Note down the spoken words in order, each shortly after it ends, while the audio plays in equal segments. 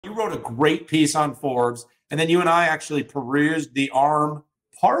you wrote a great piece on Forbes, and then you and I actually perused the ARM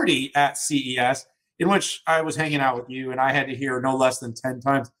party at CES, in which I was hanging out with you, and I had to hear no less than 10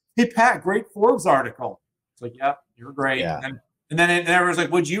 times, "Hey, Pat, great Forbes article." It's like, "Yeah, you're great." Yeah. And then everyone's like,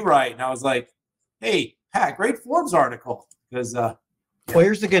 "What'd you write?" And I was like, "Hey, Pat, great Forbes article." Because, well,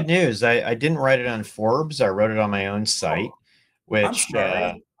 here's the good news. I didn't write it on Forbes. I wrote it on my own site, which I'm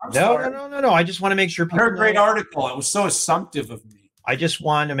sorry. No. I just want to make sure people I heard great article. It was so assumptive of me. I just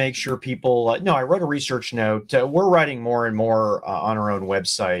wanted to make sure people no, I wrote a research note. We're writing more and more on our own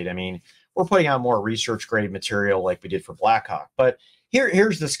website. I mean, we're putting out more research grade material like we did for Blackhawk. But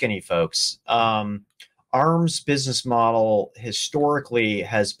here's the skinny, folks. ARM's business model historically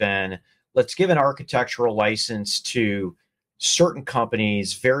has been, let's give an architectural license to certain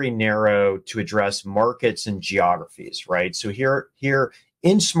companies, very narrow, to address markets and geographies, right? So here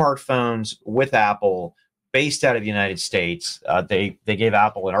in smartphones with Apple, based out of the United States, they gave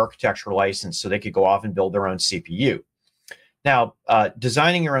Apple an architectural license so they could go off and build their own CPU. Now,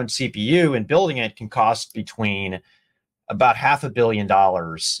 designing your own CPU and building it can cost between about $500 million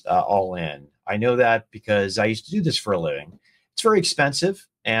all in. I know that because I used to do this for a living. It's very expensive,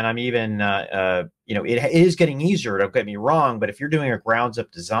 and I'm even, it is getting easier. Don't get me wrong, but if you're doing a grounds up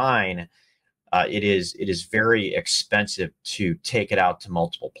design, it is very expensive to take it out to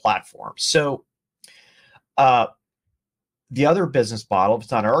multiple platforms. So the other business model, if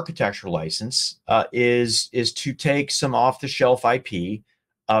it's not an architectural license, is to take some off-the-shelf IP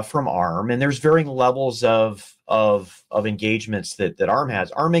from ARM, and there's varying levels of engagements that ARM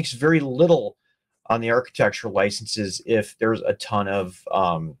has. ARM makes very little on the architectural licenses if there's a ton of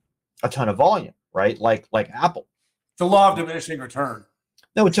volume, right? Like Apple. The law of diminishing return.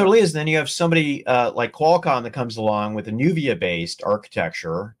 No, it totally is. And then you have somebody like Qualcomm that comes along with a Nuvia-based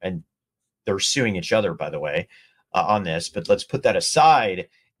architecture, and they're suing each other, by the way, on this. But let's put that aside.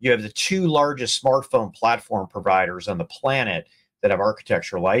 You have the two largest smartphone platform providers on the planet that have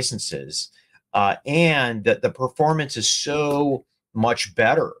architectural licenses, and that the performance is so much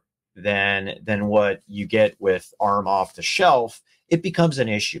better than what you get with ARM off the shelf. It becomes an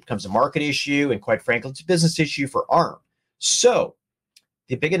issue. It becomes a market issue, and quite frankly, it's a business issue for ARM. So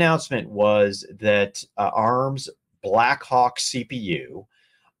the big announcement was that ARM's Blackhawk CPU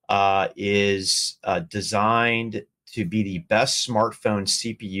is designed to be the best smartphone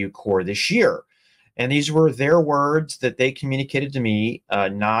CPU core this year. And these were their words that they communicated to me,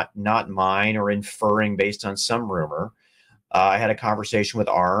 not mine or inferring based on some rumor. I had a conversation with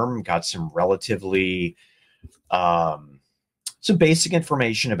ARM, got some relatively some basic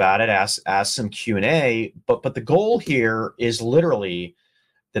information about it, asked some Q&A, but the goal here is literally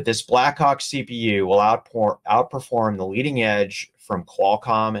that this Blackhawk CPU will outperform the leading edge from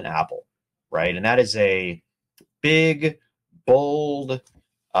Qualcomm and Apple, right? And that is a big, bold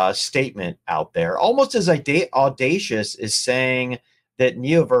statement out there, almost as audacious as saying that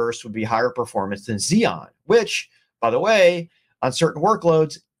Neoverse would be higher performance than Xeon, which, by the way, on certain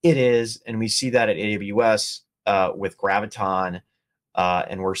workloads, it is. And we see that at AWS with Graviton,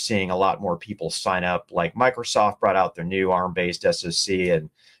 and we're seeing a lot more people sign up. Like Microsoft brought out their new ARM-based SoC, and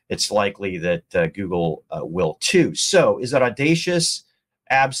it's likely that Google will too. So is that audacious?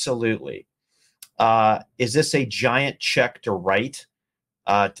 Absolutely. Is this a giant check to write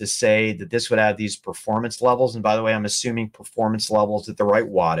to say that this would have these performance levels? And by the way, I'm assuming performance levels at the right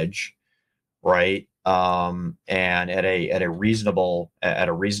wattage, right? And at a reasonable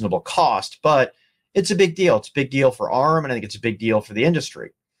cost. But it's a big deal. It's a big deal for ARM, and I think it's a big deal for the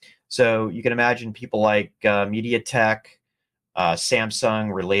industry. So you can imagine people like MediaTek,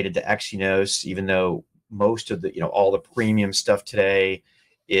 Samsung related to Exynos, even though most of the all the premium stuff today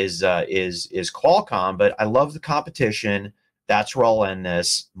is Qualcomm. But I love the competition. That's where I'll end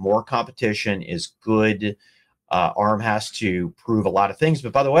this. More competition is good. ARM has to prove a lot of things.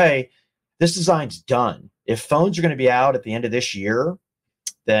 But by the way, this design's done. If phones are going to be out at the end of this year,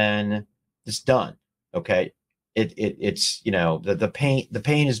 then it's done. Okay, it's the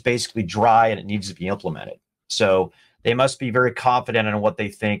paint is basically dry and it needs to be implemented. So they must be very confident in what they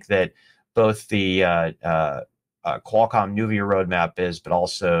think that both the Qualcomm Nuvia roadmap is, but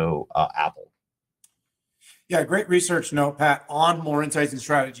also Apple. Yeah, great research note, Pat, on More Insights and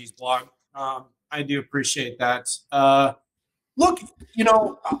Strategies blog. I do appreciate that. Look,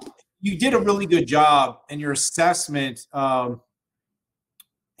 you did a really good job, and your assessment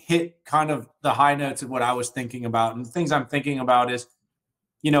hit kind of the high notes of what I was thinking about. And the things I'm thinking about is,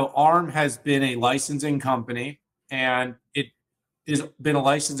 ARM has been a licensing company, and it has been a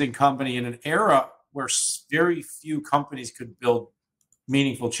licensing company in an era where very few companies could build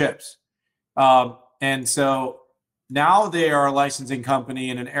meaningful chips. And so Now they are a licensing company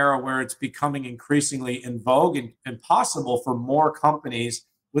in an era where it's becoming increasingly in vogue and possible for more companies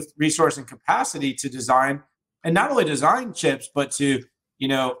with resource and capacity to design, and not only design chips, but to,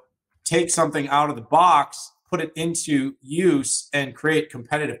 take something out of the box, put it into use, and create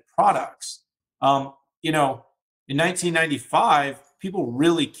competitive products. In 1995, people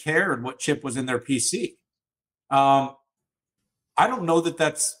really cared what chip was in their PC. I don't know that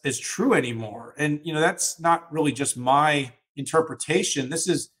that's as true anymore. And, that's not really just my interpretation. This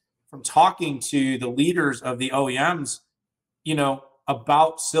is from talking to the leaders of the OEMs,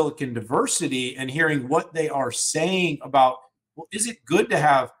 about silicon diversity and hearing what they are saying about, well, is it good to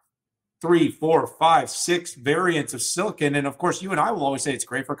have 3, 4, 5, 6 variants of silicon? And of course, you and I will always say it's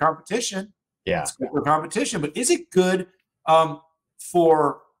great for competition. Yeah. It's good for competition, but is it good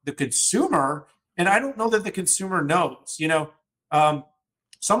for the consumer? And I don't know that the consumer knows.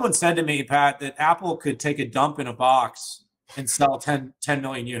 Someone said to me, Pat, that Apple could take a dump in a box and sell 10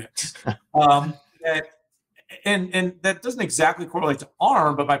 million units. And that doesn't exactly correlate to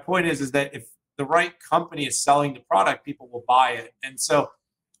ARM, but my point is that if the right company is selling the product, people will buy it. And so,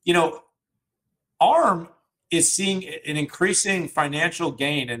 ARM is seeing an increasing financial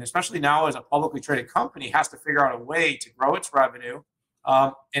gain, and especially now as a publicly traded company, has to figure out a way to grow its revenue,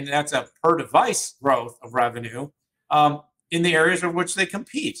 and that's a per device growth of revenue in the areas in which they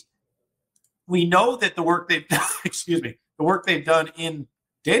compete. We know that the work they've done, the work they've done in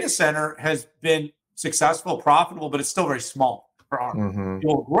data center has been successful, profitable, but it's still very small for ARM. Mm-hmm. It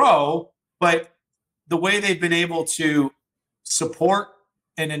will grow, but the way they've been able to support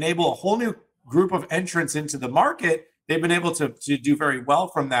and enable a whole new group of entrants into the market, they've been able to do very well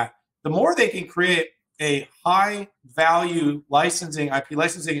from that. The more they can create a high value licensing, IP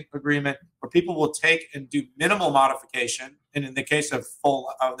licensing agreement where people will take and do minimal modification, and in the case of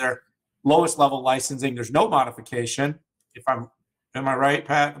their lowest level licensing, there's no modification. Am I right,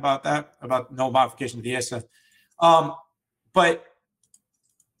 Pat, about that? About no modification to the ASF. But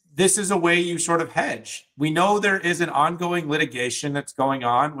this is a way you sort of hedge. We know there is an ongoing litigation that's going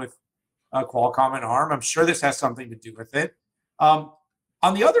on with Qualcomm and ARM. I'm sure this has something to do with it. On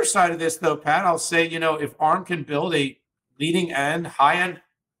the other side of this, though, Pat, I'll say, if ARM can build a leading end, high-end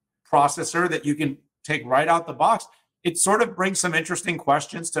processor that you can take right out the box, it sort of brings some interesting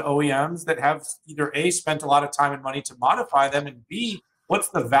questions to OEMs that have either A, spent a lot of time and money to modify them, and B, what's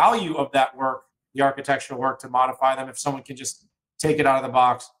the value of that work, the architectural work to modify them if someone can just take it out of the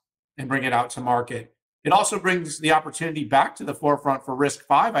box and bring it out to market. It also brings the opportunity back to the forefront for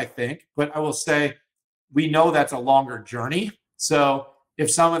RISC-V, I think, but I will say we know that's a longer journey. So if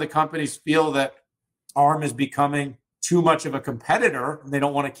some of the companies feel that ARM is becoming too much of a competitor and they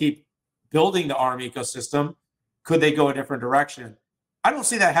don't want to keep building the ARM ecosystem, could they go a different direction? I don't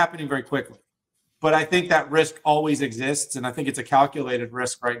see that happening very quickly, but I think that risk always exists, and I think it's a calculated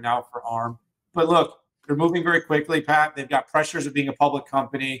risk right now for ARM. But look, they're moving very quickly, Pat. They've got pressures of being a public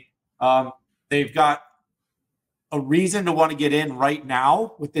company. They've got a reason to want to get in right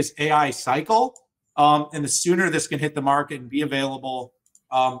now with this AI cycle. And the sooner this can hit the market and be available,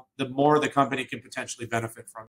 the more the company can potentially benefit from it.